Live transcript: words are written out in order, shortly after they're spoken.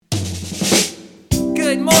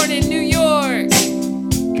Good morning, New York.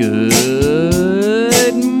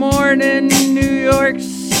 Good morning, New York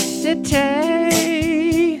City.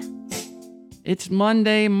 It's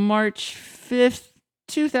Monday, March 5th,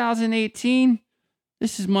 2018.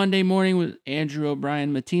 This is Monday Morning with Andrew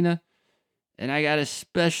O'Brien Matina. And I got a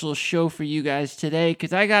special show for you guys today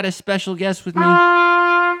because I got a special guest with me.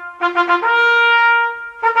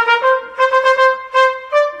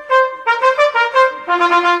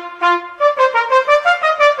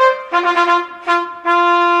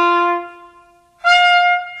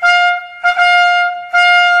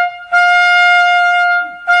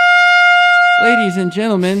 Ladies and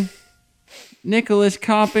gentlemen, Nicholas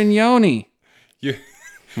Compagnone. You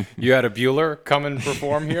had a Bueller come and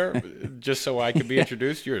perform here just so I could be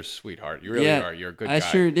introduced? You're a sweetheart. You really are. You're a good guy. I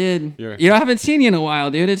sure did. I haven't seen you in a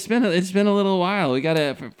while, dude. It's been a little while. We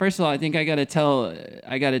gotta. First of all, I think I gotta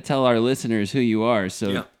tell our listeners who you are.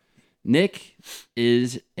 So, Nick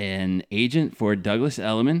is an agent for Douglas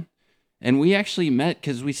Elliman, and we actually met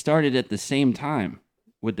because we started at the same time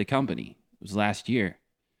with the company. It was last year,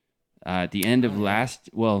 at the end of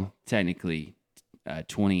technically,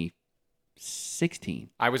 2016.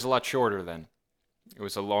 I was a lot shorter then. It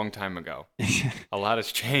was a long time ago. A lot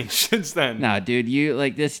has changed since then. Nah, dude, you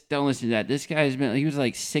like this. Don't listen to that. This guy's been. He was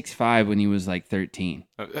like 6'5" when he was like 13.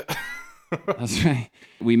 That's right.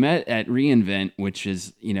 We met at reInvent, which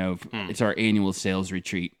is it's our annual sales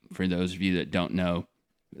retreat. For those of you that don't know,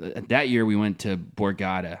 that year we went to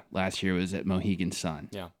Borgata. Last year was at Mohegan Sun.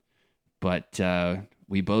 Yeah. But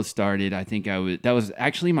we both started. I think that was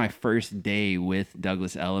actually my first day with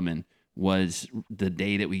Douglas Elliman. Was the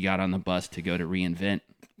day that we got on the bus to go to reInvent.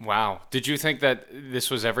 Wow. Did you think that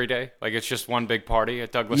this was every day? Like it's just one big party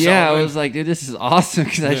at Douglas Yeah, Elliman? I was like, dude, this is awesome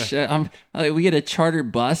because we get a charter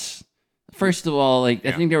bus. First of all, I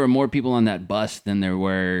think there were more people on that bus than there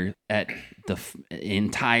were at the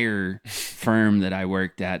entire firm that I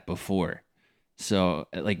worked at before. So,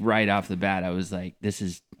 right off the bat, I was like, this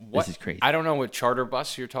is crazy. I don't know what charter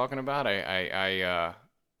bus you're talking about. I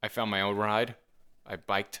found my own ride. I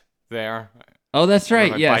biked there. Oh, that's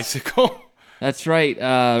right. Yes. Bicycle. That's right.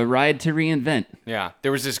 Ride to reInvent. Yeah.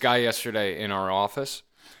 There was this guy yesterday in our office,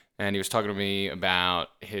 and he was talking to me about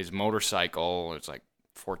his motorcycle. It's like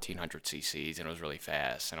 1,400 cc's, and it was really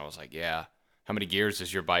fast. And I was like, yeah. How many gears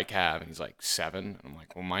does your bike have? And he's like, 7. And I'm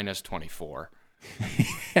like, well, mine has 24.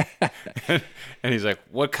 And he's like,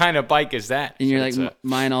 what kind of bike is that? And you're like,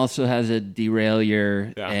 mine also has a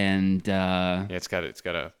derailleur, and it's got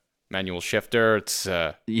a manual shifter. It's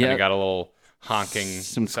got a little honking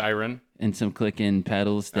siren and some click-in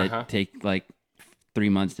pedals that take like 3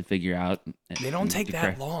 months to figure out. They don't take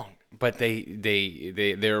that long, but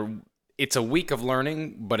they're. It's a week of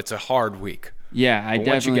learning, but it's a hard week. Yeah,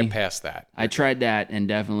 once you get past that, I tried that and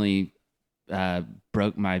definitely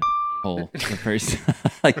broke my hole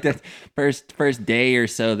the first day or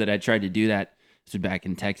so that I tried to do that. This was back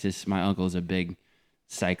in Texas. My uncle's a big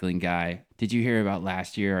cycling guy. Did you hear about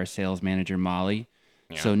last year our sales manager Molly?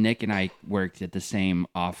 Yeah. So Nick and I worked at the same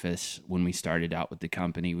office when we started out with the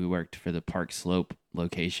company. We worked for the Park Slope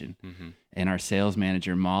location, and our sales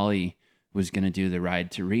manager Molly was going to do the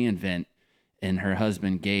ride to reInvent, and her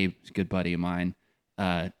husband Gabe, a good buddy of mine,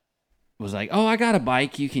 was like, "Oh, I got a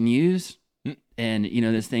bike you can use," and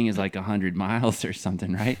this thing is like 100 miles or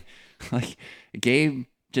something, right? Like Gabe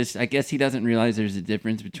I guess he doesn't realize there's a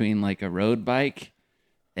difference between like a road bike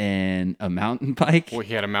and a mountain bike. Well,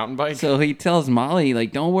 he had a mountain bike? So he tells Molly,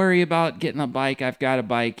 like, don't worry about getting a bike. I've got a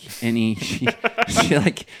bike. And she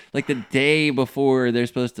like the day before they're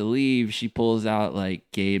supposed to leave, she pulls out like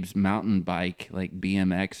Gabe's mountain bike, like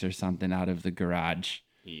BMX or something out of the garage.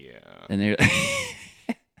 Yeah. And they're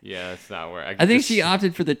yeah, that's not where I think she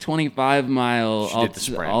opted for the 25-mile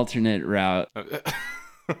alternate route.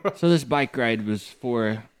 So this bike ride was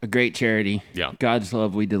for a great charity. Yeah. God's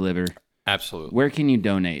love we deliver. Absolutely. Where can you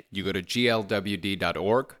donate? You go to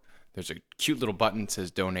glwd.org. There's a cute little button that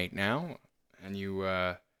says Donate Now, and you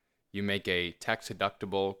make a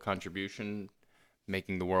tax-deductible contribution,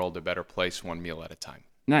 making the world a better place one meal at a time.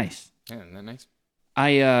 Nice. Yeah, isn't that nice?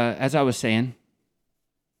 As I was saying,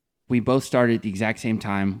 we both started at the exact same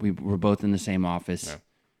time. We were both in the same office. Yeah.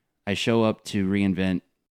 I show up to reInvent.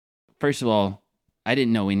 First of all, I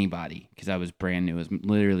didn't know anybody because I was brand new. It was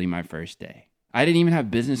literally my first day. I didn't even have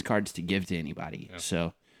business cards to give to anybody. Yeah.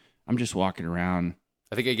 So I'm just walking around.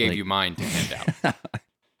 I think I gave you mine to hand out.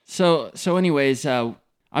 So anyways, I'm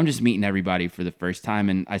just meeting everybody for the first time,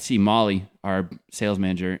 and I see Molly, our sales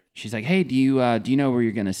manager. She's like, "Hey, do you know where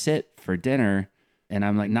you're gonna sit for dinner?" And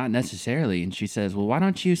I'm like, "Not necessarily." And she says, "Well, why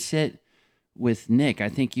don't you sit with Nick? I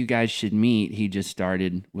think you guys should meet. He just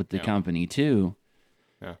started with the company too."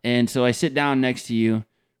 Yeah. And so I sit down next to you.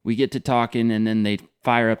 We get to talking, and then they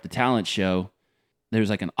fire up the talent show. There was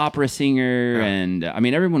like an opera singer, and I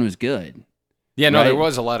mean, everyone was good. Yeah, no, right? there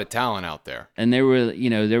was a lot of talent out there. And there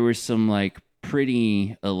were some like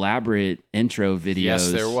pretty elaborate intro videos.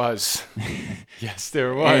 Yes, there was. Yes,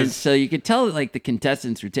 there was. And so you could tell that like the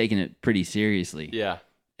contestants were taking it pretty seriously. Yeah.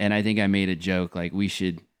 And I think I made a joke like we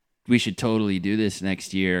should totally do this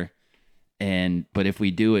next year. But if we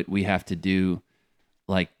do it, we have to do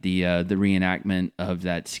like the reenactment of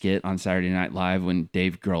that skit on Saturday Night Live when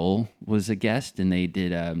Dave Grohl was a guest and they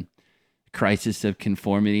did Crisis of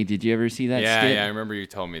Conformity. Did you ever see that skit? Yeah, I remember you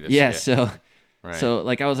told me this. Yeah, skit. Right. So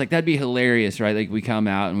like I was like, that'd be hilarious, right? Like we come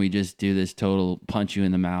out and we just do this total punch you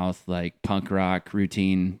in the mouth, like punk rock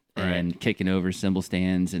routine and kicking over cymbal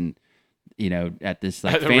stands and at this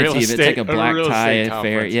like fancy event, it's like a black tie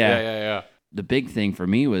affair. Yeah. The big thing for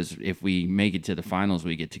me was if we make it to the finals,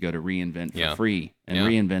 we get to go to reInvent for free. And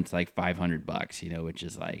reInvent's like $500, which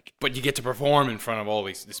is like. But you get to perform in front of all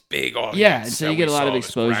this big audience. Yeah, and so you get a lot of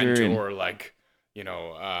exposure. Or like,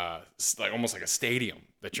 like almost like a stadium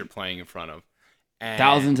that you're playing in front of. And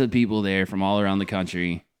thousands of people there from all around the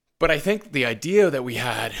country. But I think the idea that we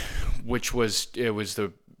had, which was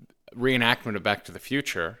the reenactment of Back to the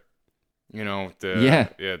Future.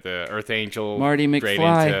 The Earth Angel, Marty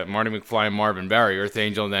McFly, and Marvin Berry, Earth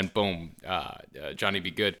Angel, and then boom, Johnny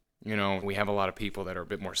Be Good. We have a lot of people that are a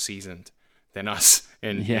bit more seasoned than us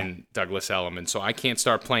in Douglas Elliman, and so I can't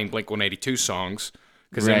start playing Blink-182 songs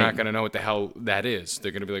because they're not going to know what the hell that is.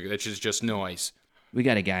 They're going to be like, that's just noise. We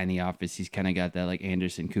got a guy in the office. He's kind of got that like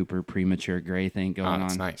Anderson Cooper premature gray thing going on.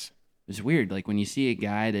 That's nice. It's weird, like when you see a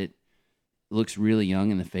guy that looks really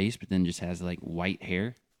young in the face, but then just has like white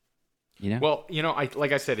hair. Well,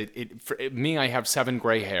 like I said, for me, I have 7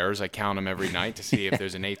 gray hairs. I count them every night to see if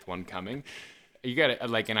there's an 8th one coming. You got to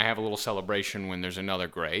and I have a little celebration when there's another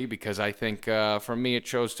gray because I think for me it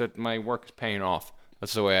shows that my work is paying off.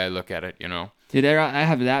 That's the way I look at it, Dude, I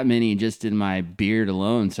have that many just in my beard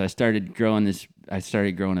alone. So I started growing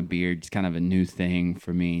a beard. It's kind of a new thing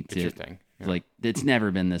for me. It's your thing. Yeah. Like it's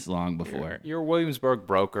never been this long before. You're a Williamsburg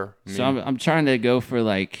broker. So I'm trying to go for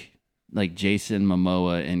like Jason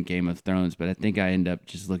Momoa in Game of Thrones, but I think I end up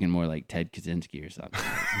just looking more like Ted Kaczynski or something.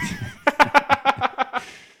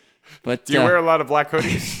 But do you wear a lot of black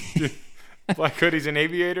hoodies? Black hoodies and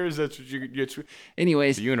aviators? That's what you get.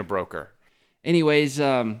 Anyways, the unibroker. Anyways,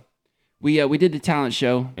 we did the talent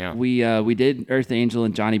show. Yeah. We did Earth Angel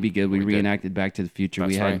and Johnny Be Good. We reenacted Back to the Future.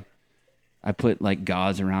 That's right. I put like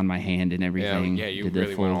gauze around my hand and everything. Yeah, you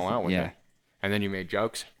really went all out with it. And then you made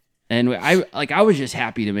jokes. And I was just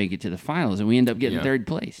happy to make it to the finals, and we ended up getting 3rd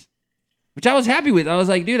place, which I was happy with. I was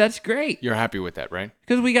like, dude, that's great. You're happy with that, right?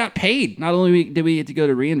 Because we got paid. Not only did we get to go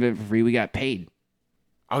to reInvent for free, we got paid.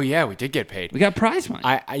 Oh yeah, we did get paid. We got prize money.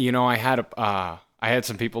 I had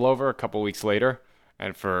some people over a couple weeks later,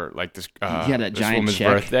 and for like this this giant woman's check.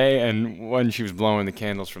 birthday, and when she was blowing the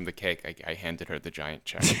candles from the cake, I handed her the giant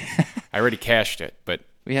check. I already cashed it, but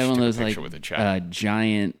we had one of those like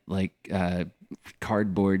giant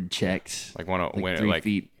cardboard checks, like one like 3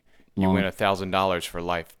 feet long. You win $1,000 for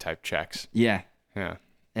life type checks. Yeah.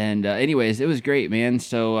 And anyways, it was great, man.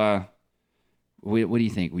 So what do you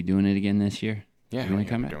think? We doing it again this year? Yeah, we're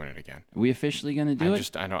doing it again. Are we officially gonna do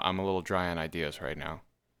it? I know I'm a little dry on ideas right now.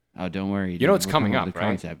 Oh, don't worry. You know it's coming up, right?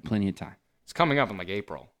 Concept. Plenty of time. It's coming up in like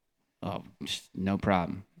April. Oh, just no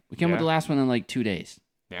problem. We came with the last one in like 2 days.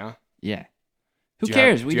 Yeah. Yeah. Who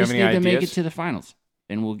cares? We just need to make it to the finals.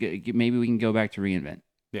 And we'll maybe we can go back to reInvent.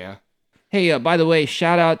 Yeah. Hey, by the way,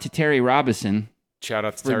 shout out to Terry Robinson. Shout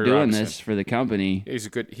out to Terry Robinson for doing this for the company.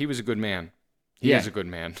 He was a good man. He is a good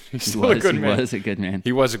man. He's still a good man. He was a good man.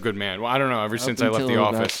 He was a good man. Well, I don't know. Ever since I left the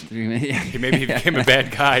office, maybe he became a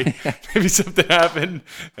bad guy. Maybe something happened,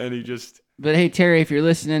 and he just. But hey, Terry, if you're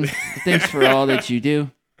listening, thanks for all that you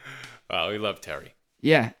do. Well, we love Terry.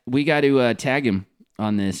 Yeah, we got to tag him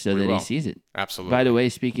on this so that he sees it. Absolutely. By the way,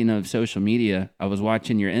 speaking of social media, I was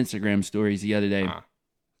watching your Instagram stories the other day.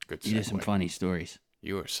 Good segue. You did some funny stories.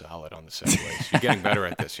 You are solid on the segues. You're getting better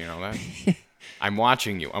at this, you know that? I'm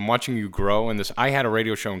watching you. I'm watching you grow in this. I had a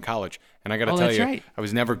radio show in college, and I got to tell you, I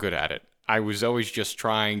was never good at it. I was always just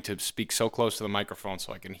trying to speak so close to the microphone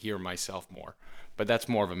so I can hear myself more. But that's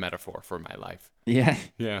more of a metaphor for my life. Yeah.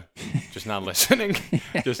 Yeah. Just not listening,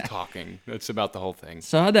 just talking. That's about the whole thing.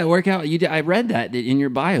 So how'd that work out? I read that in your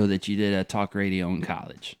bio that you did a talk radio in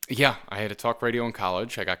college. Yeah, I had a talk radio in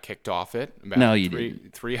college. I got kicked off it. No, you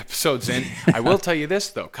didn't. 3 episodes in. I will tell you this,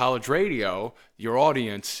 though. College radio, your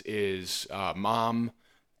audience is mom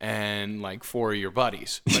and like 4 of your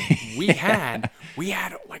buddies. But we had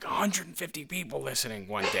like 150 people listening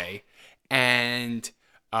one day. And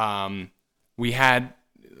We had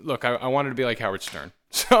look. I wanted to be like Howard Stern.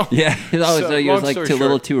 So yeah, he was like a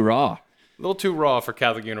little too raw. A little too raw for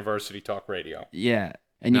Catholic University talk radio. Yeah.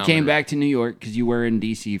 And you came back to New York because you were in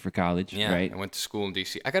D.C. for college, right? I went to school in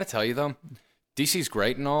D.C. I got to tell you, though, D.C.'s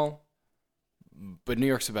great and all, but New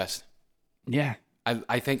York's the best. Yeah.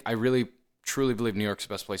 I think I really, truly believe New York's the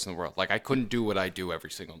best place in the world. Like, I couldn't do what I do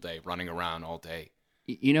every single day, running around all day.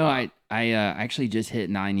 You know, I actually just hit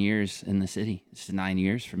 9 years in the city. It's 9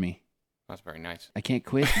 years for me. That's very nice. I can't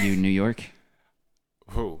quit you, New York.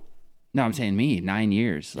 Who? No, I'm saying me. 9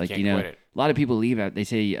 years. Like, you know, a lot of people leave. They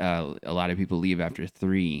say a lot of people leave after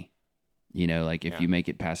 3. You know, like if you make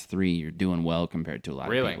it past 3, you're doing well compared to a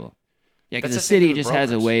lot of people. Yeah, because the city just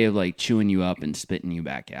has a way of like chewing you up and spitting you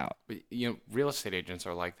back out. But, you know, real estate agents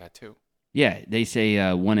are like that too. Yeah, they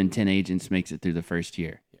say 1 in 10 agents makes it through the first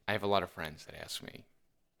year. I have a lot of friends that ask me,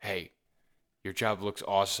 "Hey, your job looks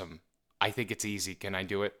awesome. I think it's easy. Can I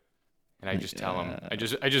do it?" And I just tell them, I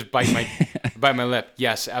just bite my lip.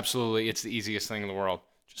 Yes, absolutely. It's the easiest thing in the world.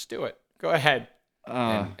 Just do it. Go ahead.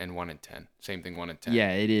 And 1 in 10. Same thing, 1 in 10.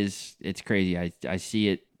 Yeah, it is. It's crazy. I see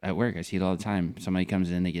it at work. I see it all the time. Somebody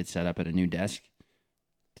comes in, they get set up at a new desk.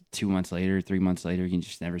 2 months later, 3 months later, you can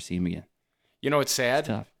just never see them again. You know, it's sad. It's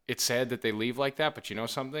tough. It's sad that they leave like that, but you know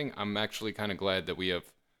something? I'm actually kind of glad that we have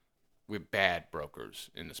bad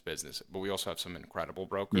brokers in this business, but we also have some incredible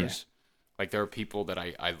brokers. Yeah. Like, there are people that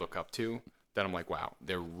I look up to that I'm like, wow,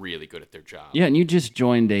 they're really good at their job. Yeah, and you just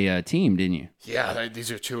joined a team, didn't you? Yeah, these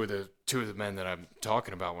are two of the men that I'm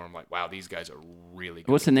talking about where I'm like, wow, these guys are really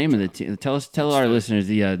good. What's the name of the team? Tell our listeners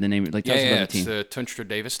the name. Like, tell us about the team. It's the Tunstra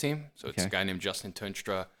Davis team. So it's a guy named Justin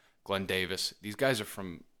Tunstra, Glenn Davis. These guys are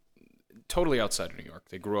from totally outside of New York.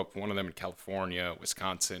 They grew up, one of them in California,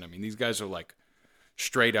 Wisconsin. I mean, these guys are like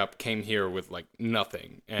straight up came here with like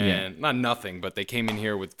nothing, and not nothing, but they came in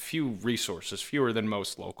here with few resources, fewer than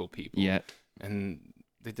most local people. Yeah, and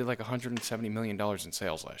they did like $170 million in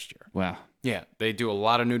sales last year. Wow. Yeah, they do a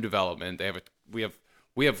lot of new development.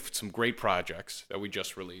 We have some great projects that we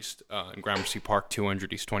just released in Gramercy Park,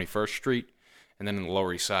 200 East 21st Street, and then in the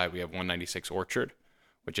Lower East Side we have 196 Orchard,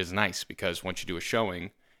 which is nice because once you do a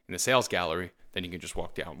showing in the sales gallery, then you can just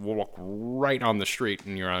walk right on the street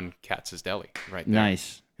and you're on Katz's Deli right there.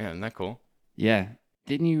 Nice. Yeah, isn't that cool? Yeah.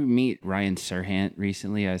 Didn't you meet Ryan Serhant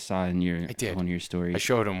recently? I saw in one of your stories. I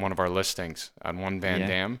showed him one of our listings on One Van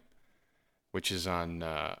Dam, which is on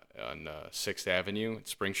 6th Avenue at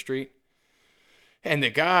Spring Street. And the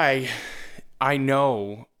guy, I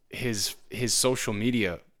know his social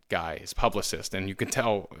media guy, his publicist, and you can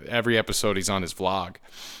tell every episode he's on his vlog.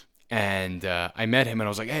 And I met him, and I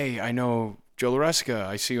was like, hey, I know Joe Loresca.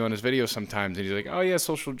 I see you on his videos sometimes. And he's like, oh, yeah,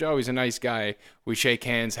 Social Joe. He's a nice guy. We shake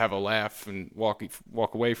hands, have a laugh, and walk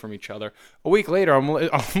away from each other. A week later, I'm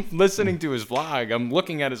listening to his vlog. I'm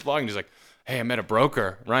looking at his vlog, and he's like, hey, I met a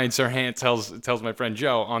broker. Ryan Serhant tells my friend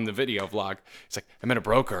Joe on the video vlog. He's like, I met a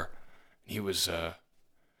broker. He was,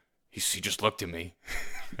 he just looked at me,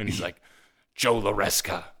 and he's like, Joe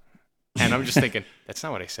Loresca. And I'm just thinking, that's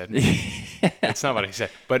not what I said. That's not what I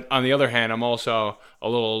said. But on the other hand, I'm also a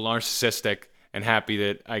little narcissistic and happy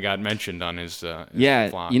that I got mentioned on his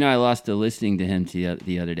vlog. You know, I lost a listing to him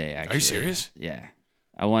the other day, actually. Are you serious? Yeah.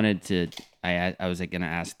 I wanted to, I was like going to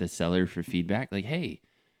ask the seller for feedback. Like, hey,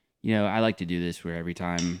 you know, I like to do this where every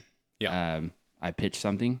time I pitch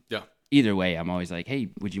something. Yeah. Either way, I'm always like, hey,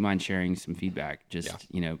 would you mind sharing some feedback? Just,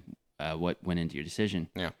 you know, what went into your decision.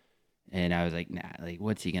 Yeah. And I was like, nah, like,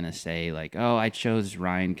 what's he going to say? Like, oh, I chose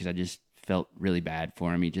Ryan because I just felt really bad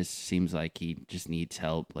for him. He just seems like he just needs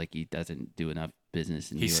help. Like, he doesn't do enough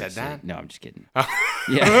business in New York. He said that? City. No, I'm just kidding.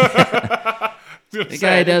 Yeah. The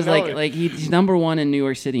guy does, like he's number one in New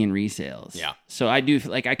York City in resales. Yeah. So I do,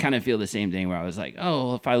 like, I kind of feel the same thing where I was like, oh,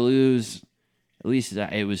 well, if I lose, at least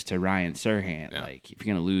it was to Ryan Serhant. Yeah. Like, if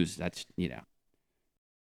you're going to lose, that's, you know.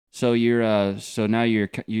 So you're so now you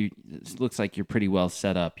it looks like you're pretty well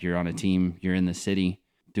set up. You're on a team. You're in the city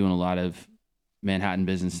doing a lot of Manhattan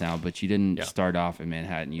business now, but you didn't start off in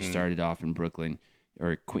Manhattan. You started off in Brooklyn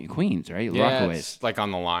or Queens, right? Yeah, Rockaway. It's like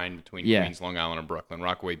on the line between Queens, Long Island, and Brooklyn.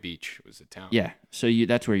 Rockaway Beach was the town. Yeah. So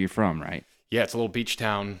that's where you're from, right? Yeah, it's a little beach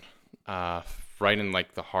town, right in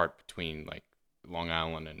like the heart between like Long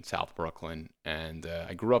Island and South Brooklyn. And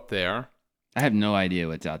I grew up there. I have no idea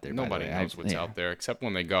what's out there. Nobody knows what's out there, except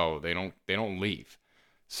when they go. They don't leave.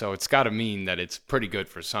 So it's got to mean that it's pretty good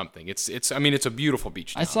for something. I mean, it's a beautiful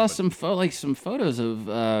beach town. I saw some photos of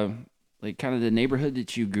like kind of the neighborhood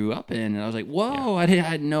that you grew up in, and I was like, whoa! Yeah. I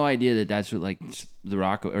had no idea that's what like the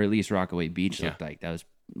Rockaway, or at least Rockaway Beach looked like.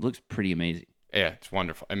 Looks pretty amazing. Yeah, it's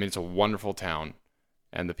wonderful. I mean, it's a wonderful town,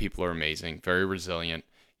 and the people are amazing, very resilient.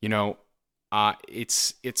 You know,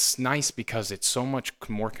 It's nice because it's so much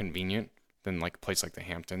more convenient than like a place like the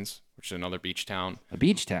Hamptons, which is another beach town. A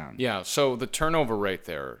beach town. Yeah. So the turnover rate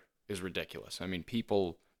there is ridiculous. I mean,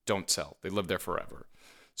 people don't sell; they live there forever.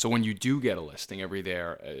 So when you do get a listing every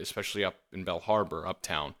there, especially up in Bell Harbor,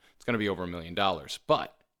 uptown, it's going to be over $1 million.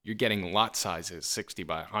 But you're getting lot sizes 60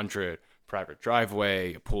 by 100, private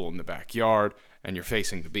driveway, a pool in the backyard, and you're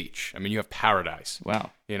facing the beach. I mean, you have paradise.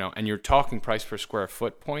 Wow. And you're talking price per square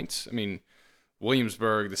foot points. I mean,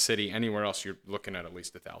 Williamsburg, the city, anywhere else, you're looking at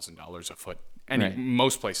least $1,000 a foot.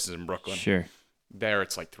 Most places in Brooklyn. Sure. There,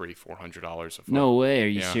 it's like $300-$400 a foot. No way. Are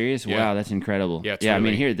you serious? Yeah. Wow, that's incredible. Yeah, I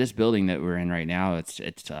mean, here, this building that we're in right now, it's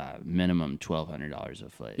minimum $1,200 a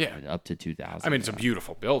foot. Yeah. Up to $2,000. I mean, it's a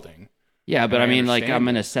beautiful building. Yeah, but I mean, like, I'm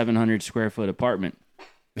in a 700 square foot apartment.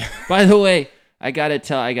 By the way, I gotta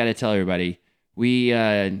tell everybody,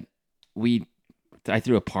 I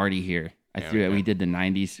threw a party here. We did the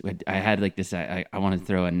 90s. I had like this. I want to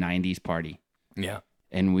throw a 90s party. Yeah.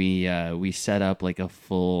 And we set up like a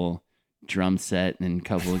full drum set and a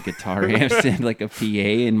couple of guitar amps and like a PA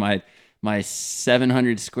in my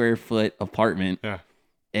 700 square foot apartment. Yeah.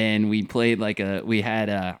 And we played we had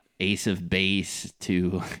a Ace of Base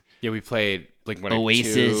to. Yeah, we played like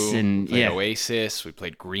Oasis Oasis. We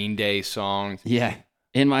played Green Day songs. Yeah,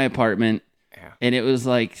 in my apartment. Yeah. And it was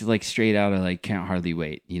like straight out of like Can't Hardly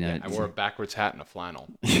Wait, I wore a backwards hat and a flannel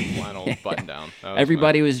button down.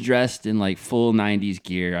 Everybody was dressed in like full 90s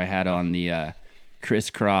gear. I had on the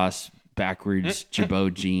crisscross backwards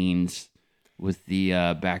Jabot jeans with the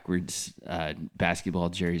backwards basketball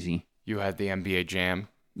jersey. You had the NBA Jam.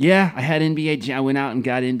 Yeah, I had NBA Jam. I went out and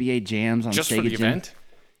got NBA Jams on just Sega for the Jam. event.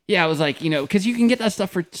 Yeah, I was like, because you can get that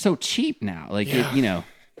stuff for so cheap now. Like,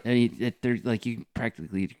 they're like you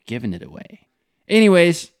practically giving it away.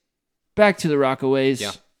 Anyways, back to the Rockaways.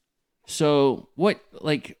 Yeah. So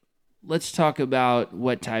let's talk about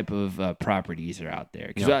what type of properties are out there,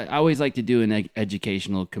 because I always like to do an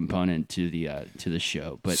educational component to the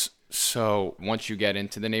show. But so once you get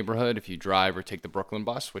into the neighborhood, if you drive or take the Brooklyn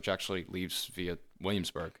bus, which actually leaves via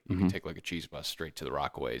Williamsburg, you can take like a cheese bus straight to the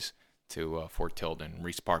Rockaways to Fort Tilden,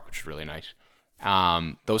 Reese Park, which is really nice.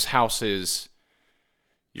 Those houses,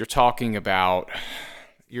 you're talking about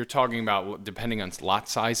depending on lot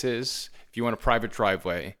sizes. If you want a private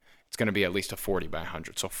driveway, it's going to be at least a 40 by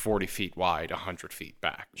 100, so 40 feet wide, 100 feet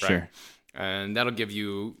back. Right? Sure. And that'll give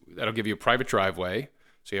you a private driveway,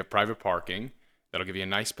 so you have private parking. That'll give you a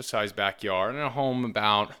nice sized backyard and a home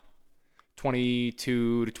about 2,200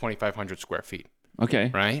 to 2,500 square feet.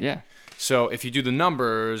 Okay. Right? Yeah. So if you do the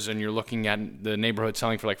numbers and you're looking at the neighborhood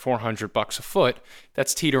selling for like $400 a foot,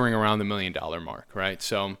 that's teetering around the $1 million mark, right?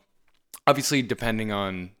 So obviously, depending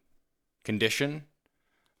on condition.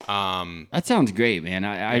 That sounds great, man.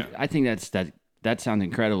 I think that sounds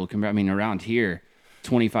incredible. I mean, around here,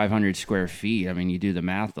 2,500 square feet. I mean, you do the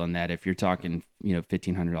math on that. If you're talking,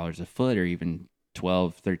 $1,500 a foot, or even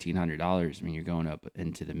 $1,300, I mean, you're going up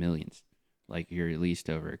into the millions. Like, you're at least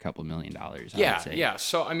over a couple $1 million. I would say. Yeah.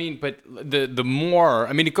 So I mean, but the more,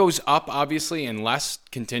 I mean, it goes up obviously and less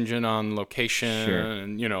contingent on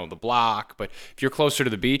location and the block. But if you're closer to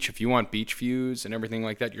the beach, if you want beach views and everything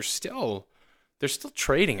like that, they're still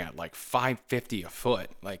trading at like $550 a foot.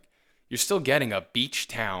 Like, you're still getting a beach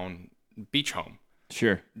town beach home.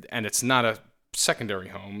 Sure. And it's not a secondary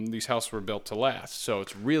home. These houses were built to last. So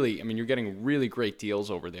it's really, I mean, you're getting really great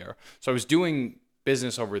deals over there. So I was doing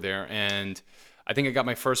business over there, and I think I got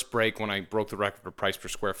my first break when I broke the record for price per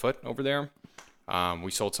square foot over there.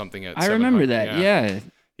 We sold something at I remember that. Yeah.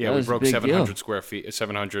 Yeah, we broke 700 square feet,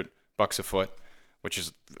 $700 a foot, which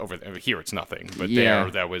is over here. It's nothing, but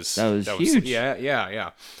there that was huge.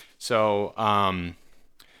 Yeah. So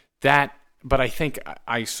but I think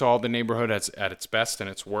I saw the neighborhood at its best and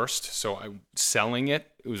its worst. So selling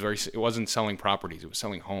it wasn't selling properties; it was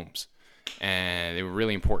selling homes. And they were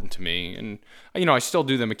really important to me. And, I still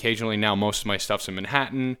do them occasionally now. Most of my stuff's in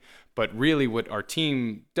Manhattan. But really what our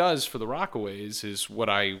team does for the Rockaways is what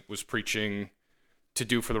I was preaching to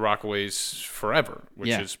do for the Rockaways forever,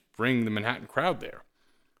 which is bring the Manhattan crowd there.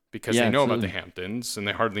 Because they know about the Hamptons, and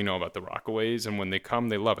they hardly know about the Rockaways. And when they come,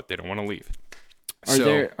 they love it. They don't want to leave. Are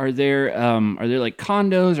there like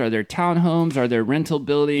condos? Are there townhomes? Are there rental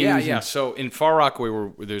buildings? Yeah. So in Far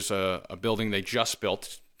Rockaway, there's a building they just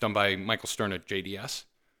built, done by Michael Stern at JDS.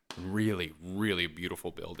 Really, really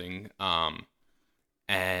beautiful building.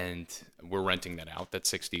 And we're renting that out. That's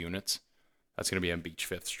 60 units. That's going to be on Beach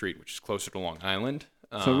 5th Street, which is closer to Long Island.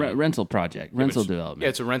 So rental development. Yeah,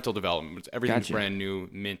 it's a rental development. Everything's brand new,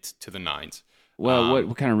 mint to the nines. Well,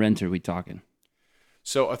 what kind of rent are we talking?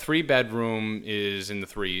 So a 3-bedroom is in the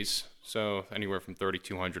 3s. So anywhere from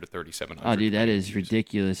 3,200 to 3,700. Oh, dude, that is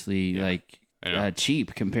ridiculously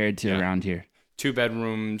cheap compared to around here. 2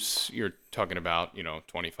 bedrooms, you're talking about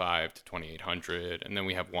 2,500 to 2,800, and then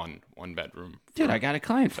we have one bedroom. Dude, I got a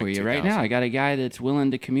client for you right now. I got a guy that's willing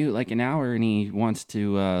to commute like an hour, and he wants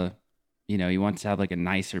to, he wants to have like a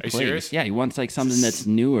nicer place. Serious? Yeah, he wants like something that's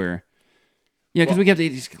newer. Yeah, because we get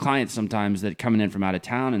these clients sometimes that coming in from out of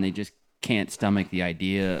town, and they just can't stomach the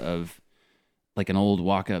idea of like an old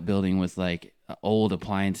walk-up building with like old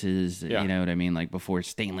appliances, you know what I mean? Like before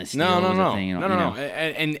stainless steel was a thing. No.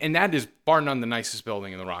 And that is bar none the nicest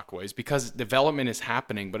building in the Rockaways because development is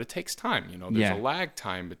happening, but it takes time. There's a lag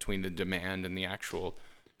time between the demand and the actual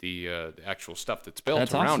stuff that's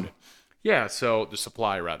built around it. Yeah, so the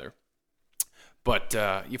supply rather. But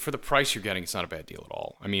for the price you're getting, it's not a bad deal at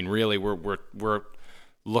all. I mean, really, we're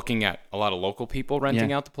looking at a lot of local people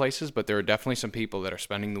renting out the places, but there are definitely some people that are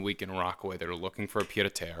spending the week in Rockaway that are looking for a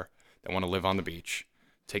pied-à-terre, that want to live on the beach,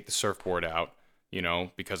 take the surfboard out,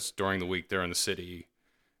 because during the week they're in the city,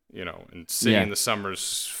 and city in the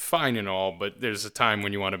summer's fine and all, but there's a time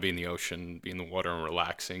when you want to be in the ocean, be in the water and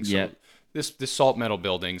relaxing. So this Salt Meadow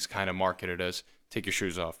building's kind of marketed as take your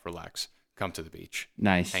shoes off, relax, come to the beach,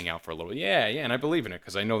 nice, hang out for a little. Yeah, and I believe in it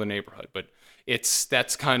because I know the neighborhood, but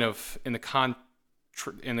that's kind of in the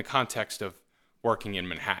context of working in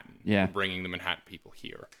Manhattan, bringing the Manhattan people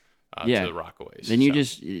here to the Rockaways. Then you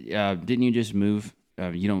just didn't you just move?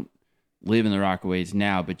 You don't live in the Rockaways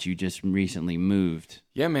now, but you just recently moved.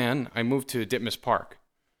 Yeah, man. I moved to Ditmas Park.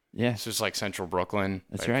 Yeah, this is like central Brooklyn.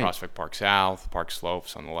 That's right. Prospect Park South, Park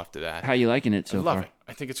Slopes on the left of that. How you liking it so far? I love it.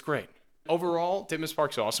 I think it's great. Overall, Ditmas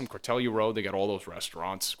Park's awesome. Cortellia Road, they got all those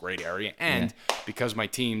restaurants, great area. And because my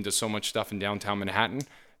team does so much stuff in downtown Manhattan,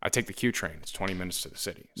 I take the Q train. It's 20 minutes to the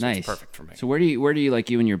city. So nice. It's perfect for me. So where do you like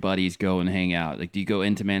you and your buddies go and hang out? Like, do you go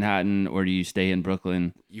into Manhattan or do you stay in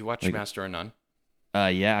Brooklyn? You watch Master of None?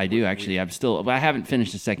 Yeah, I do actually. But I haven't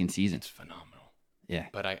finished the second season. It's phenomenal. Yeah.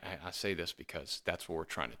 But I say this because that's what we're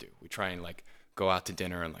trying to do. We try and like go out to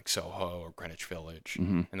dinner in like Soho or Greenwich Village,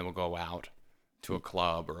 and then we'll go out to a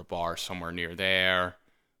club or a bar somewhere near there.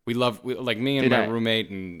 We like me and my roommate,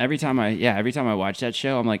 and every time I watch that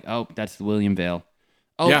show, I'm like, oh, that's the William Vale.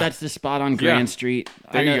 Oh, that's the spot on Grand Street.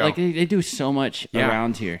 There you go. Like they do so much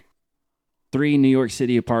around here. 3 New York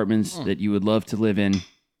City apartments that you would love to live in.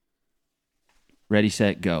 Ready,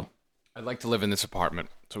 set, go. I'd like to live in this apartment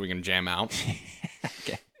so we can jam out.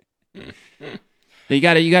 Okay. You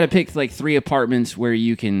gotta pick like 3 apartments where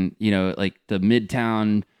you can, like the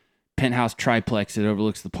Midtown penthouse triplex that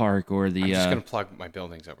overlooks the park, or the. I'm just gonna plug my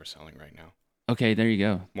buildings that we're selling right now. Okay, there you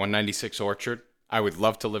go. 196 Orchard. I would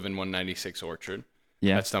love to live in 196 Orchard.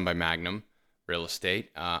 Yeah, that's done by Magnum Real Estate.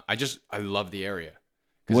 I love the area.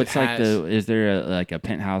 What's is there a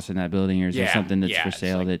penthouse in that building, or is there something that's for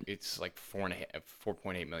sale? It's like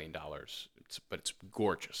 $4.8 million. But it's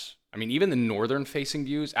gorgeous. I mean, even the northern-facing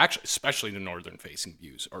views, actually, especially the northern-facing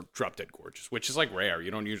views, are drop-dead gorgeous, which is like rare. You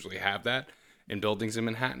don't usually have that in buildings in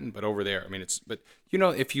Manhattan, but over there, I mean,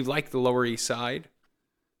 if you like the Lower East Side,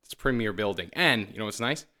 it's a premier building. And, what's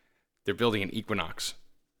nice? They're building an Equinox.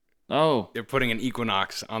 Oh. They're putting an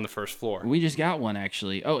Equinox on the first floor. We just got one,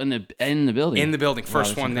 actually. Oh, in the building. In the building.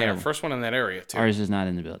 First one there. First one in that area, too. Ours is not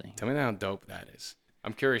in the building. Tell me how dope that is.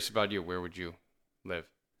 I'm curious about you. Where would you live?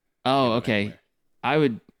 Oh, okay. I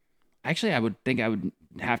would think I would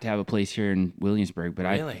have to have a place here in Williamsburg, but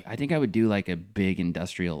really? I think I would do like a big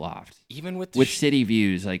industrial loft. Even with city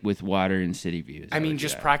views, like with water and city views. I mean,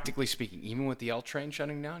 just practically speaking, even with the L train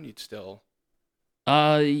shutting down, you'd still...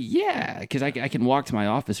 Yeah, because I can walk to my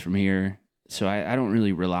office from here, so I don't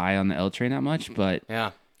really rely on the L train that much. But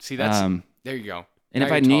yeah, see that's there you go. And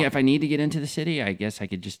if I need to get into the city, I guess I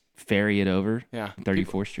could just ferry it over. Yeah,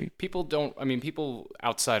 34th Street. People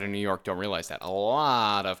outside of New York don't realize that a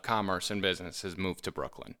lot of commerce and business has moved to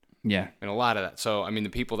Brooklyn. Yeah, and a lot of that. So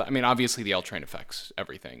obviously the L train affects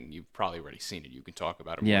everything. You've probably already seen it. You can talk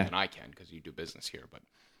about it more than I can because you do business here, but.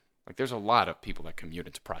 Like there's a lot of people that commute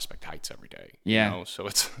into Prospect Heights every day. Yeah. So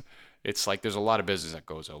it's like there's a lot of business that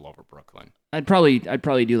goes all over Brooklyn. I'd probably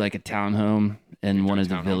do like a townhome in one of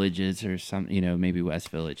the villages or some, maybe West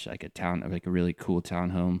Village, like a really cool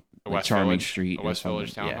townhome, like charming street. A West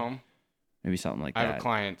Village townhome? Yeah. Maybe something like that. I have a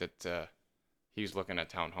client that he's looking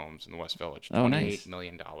at townhomes in the West Village. $28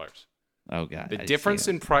 million. Oh God. The difference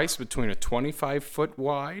in price between a 25-foot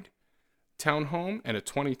wide townhome and a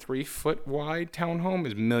 23-foot wide townhome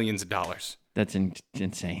is millions of dollars. That's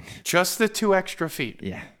insane. Just the 2 extra feet.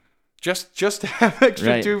 Yeah. Just to have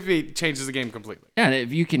extra 2 feet changes the game completely. Yeah, and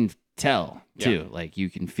if you can tell too, like you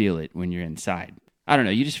can feel it when you're inside. I don't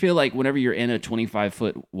know. You just feel like whenever you're in a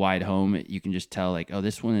 25-foot wide home, you can just tell like, oh,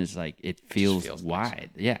 this one is like, it feels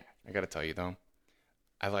wide. Nice. Yeah. I got to tell you though,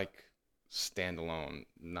 I like standalone,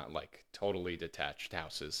 not like totally detached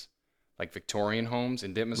houses, like Victorian homes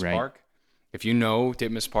in Ditmas Park. If you know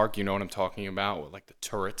Ditmas Park, you know what I'm talking about with like the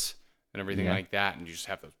turrets and everything like that. And you just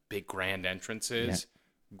have those big grand entrances,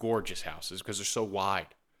 gorgeous houses because they're so wide.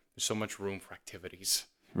 There's so much room for activities.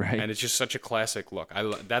 Right. And it's just such a classic look.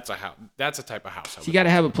 That's a house. That's a type of house. So you got to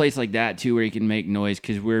have a place like that too, where you can make noise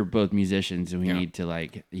because we're both musicians and we need to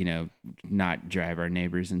like, not drive our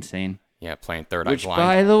neighbors insane. Yeah. Playing Third Eye Blind. Which,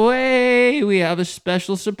 by the way, we have a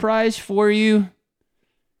special surprise for you.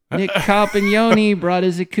 Nick Compagnone brought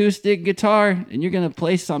his acoustic guitar, and you're going to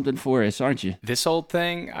play something for us, aren't you? This old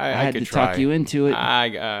thing, I had could to talk you into it.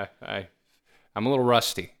 I'm a little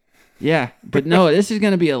rusty. Yeah, but no, this is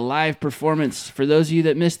going to be a live performance. For those of you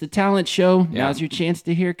that missed the talent show, now's your chance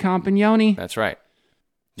to hear Compagnone. That's right.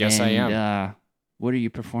 Yes, I am. What are you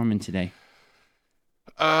performing today?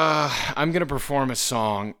 I'm going to perform a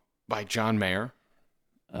song by John Mayer.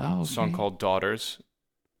 Oh, okay. A song called Daughters.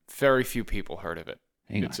 Very few people heard of it.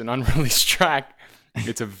 It's an unreleased track.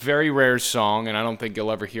 It's a very rare song, and I don't think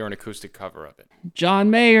you'll ever hear an acoustic cover of it. John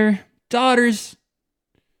Mayer, Daughters.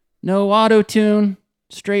 No auto-tune.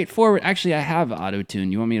 Straightforward. Actually, I have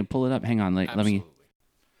auto-tune. You want me to pull it up? Hang on. Let me.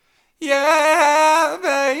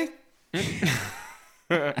 Yeah,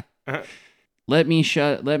 babe. Let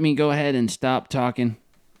me go ahead and stop talking.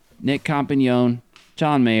 Nick Compagnone,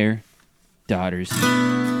 John Mayer, Daughters.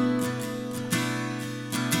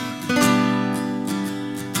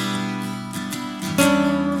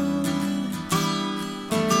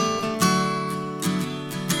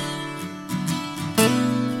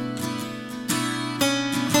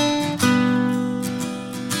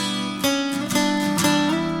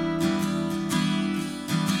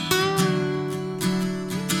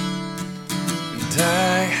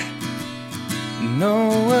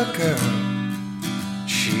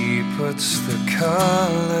 Puts the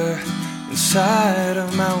color inside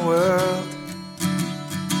of my world,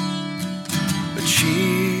 but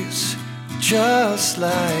she's just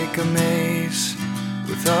like a maze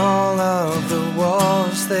with all of the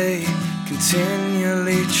walls they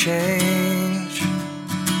continually change.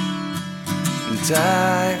 And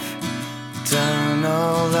I've done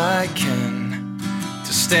all I can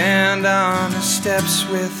to stand on the steps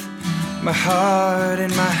with my heart in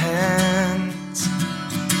my hands.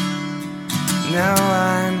 Now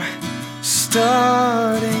I'm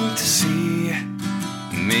starting to see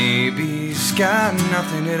maybe it's got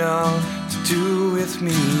nothing at all to do with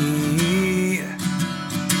me.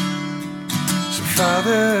 So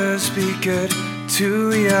fathers, be good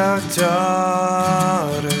to your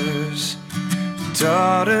daughters.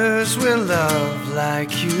 Daughters will love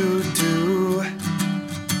like you do.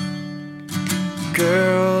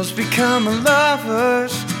 Girls become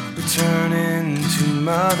lovers who turn into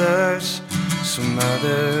mothers. So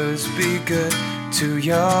mothers, be good to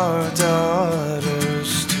your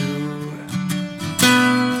daughters too.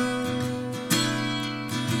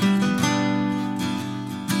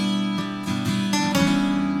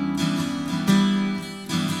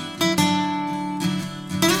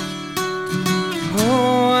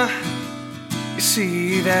 Oh, you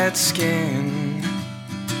see that skin?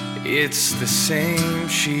 It's the same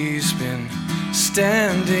she's been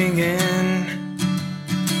standing in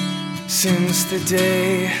since the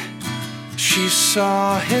day she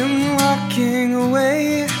saw him walking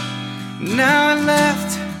away. Now I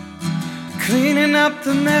left cleaning up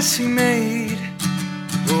the mess he made.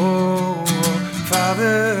 Oh,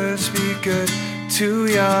 fathers, be good to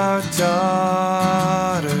your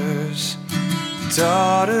daughters.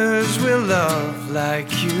 Daughters will love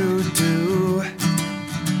like you do.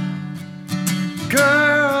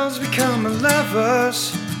 Girls become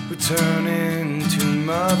lovers who turn into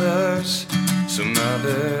mothers. So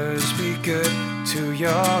mothers, be good to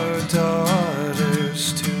your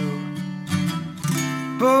daughters too.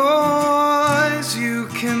 Boys, you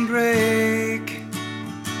can break.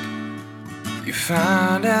 You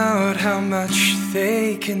find out how much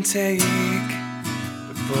they can take.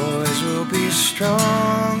 But boys will be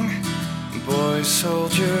strong. Boys,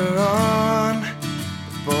 soldier on.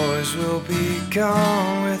 Boys will be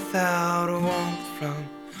gone without a warmth from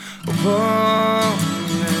a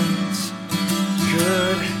woman's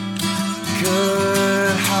good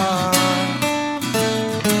heart.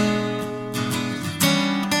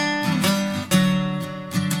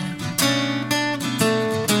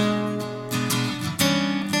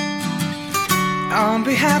 On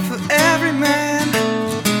behalf of every man,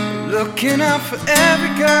 looking out for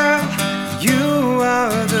every girl, you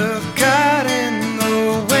are the God in the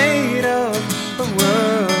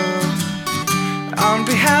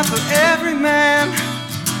man,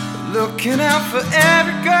 looking out for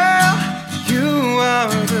every girl. You are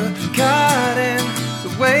the God and the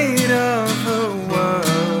weight of the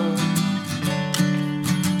world.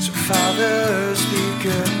 So fathers, be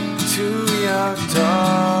good to your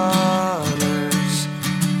daughters,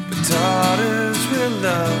 but daughters will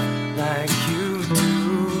love like you do.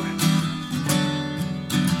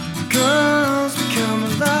 Girls become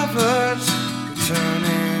lovers, who turn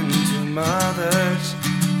into mothers.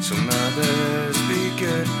 So mothers, be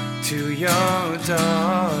good to your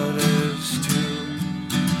daughters too.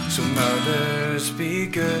 So mothers, be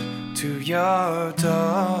good to your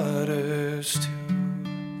daughters too.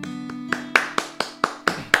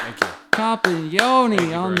 Thank you.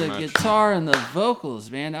 Compagnone on very the much. guitar and the vocals,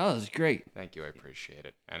 man. That was great. Thank you. I appreciate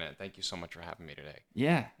it. And thank you so much for having me today.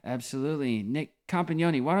 Yeah, absolutely. Nick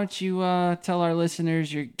Compagnone, why don't you tell our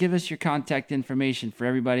listeners, give us your contact information for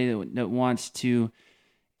everybody that wants to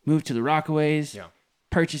move to the Rockaways, Yeah.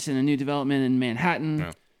 purchasing a new development in Manhattan,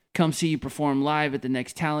 Yeah. come see you perform live at the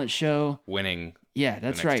next talent show. Winning. Yeah,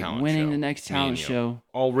 that's next right. talent Winning show. the next Me and talent you. show.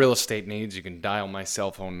 All real estate needs, you can dial my cell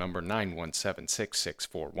phone number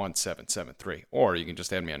 917-664-1773. Or you can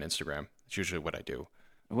just add me on Instagram. That's usually what I do.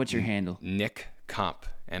 What's your handle? Nick Comp.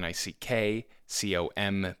 NickComp.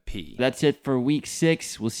 That's it for week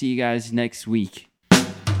 6. We'll see you guys next week.